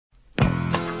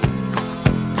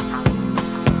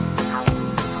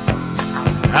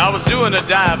I was doing a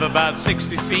dive about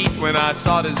 60 feet when I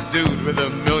saw this dude with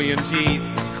 1,000,000 teeth.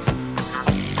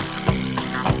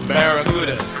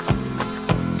 Barracuda.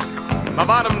 My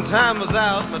bottom time was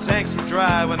out, my tanks were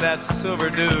dry when that silver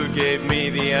dude gave me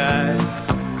the eye.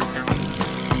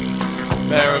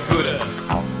 Barracuda.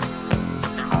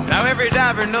 Now every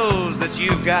diver knows that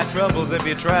you've got troubles if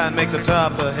you try and make the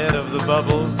top ahead of the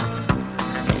bubbles.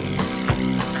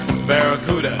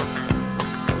 Barracuda.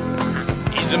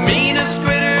 He's the meanest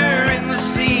critter in the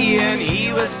sea, and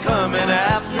he was coming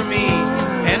after me,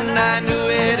 and I knew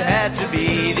it had to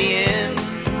be the end.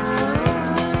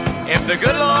 If the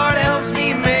good Lord helps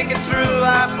me make it through,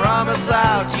 I promise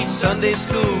I'll teach Sunday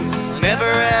school. Never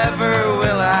ever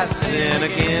will I sin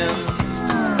again.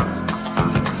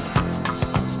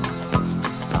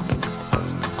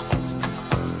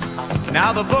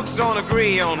 Now the books don't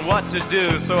agree on what to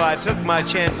do, so I took my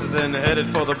chances and headed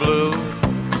for the blue.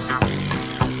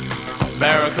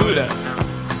 Barracuda.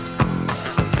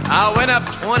 I went up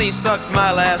 20, sucked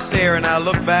my last air, and I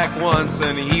looked back once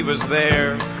and he was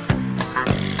there.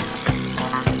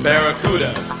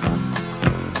 Barracuda.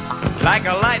 Like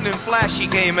a lightning flash he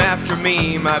came after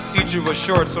me. My future was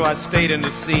short, so I stayed in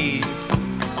the sea.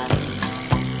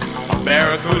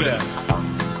 Barracuda.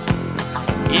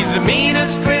 He's the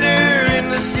meanest critter in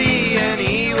the sea, and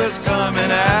he was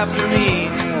coming after me,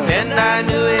 and I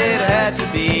knew it had to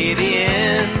be the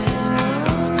end.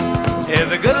 If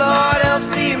the good Lord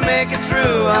helps me make it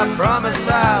through, I promise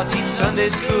I'll teach Sunday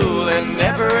school, and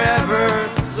never ever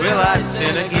will I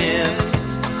sin again.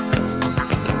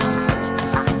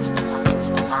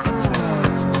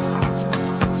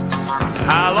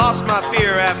 I lost my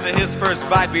fear after his first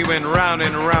bite. We went round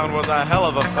and round, was a hell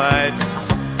of a fight.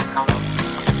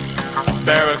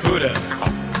 Barracuda.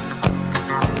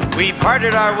 We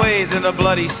parted our ways in the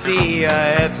bloody sea.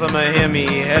 I had some of him,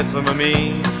 he had some of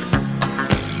me.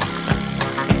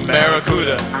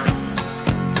 Barracuda.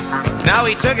 Now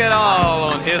he took it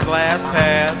all on his last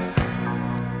pass.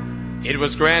 It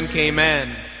was Grand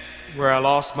Cayman where I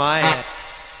lost my hat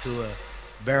to a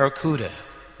barracuda.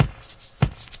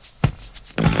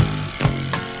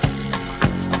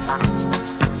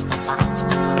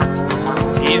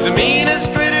 He's the meanest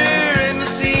critter in the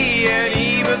sea, and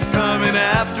he was coming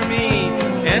after me,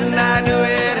 and I knew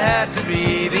it had to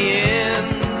be the end.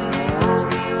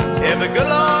 If the good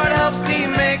Lord helps me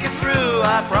make it through,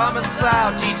 I promise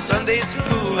I'll teach Sunday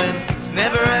school, and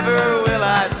never ever will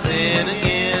I sin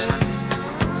again.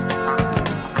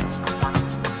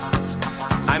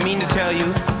 I mean to tell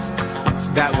you,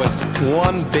 that was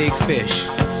one big fish.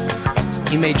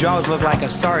 He made Jaws look like a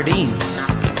sardine.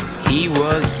 He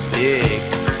was big.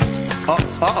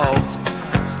 Uh-oh.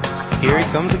 Here he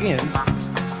comes again.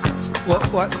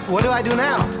 What do I do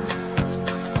now?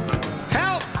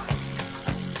 Help!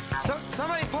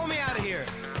 Somebody pull me out of here.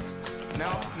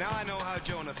 Now I know how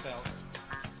Jonah felt.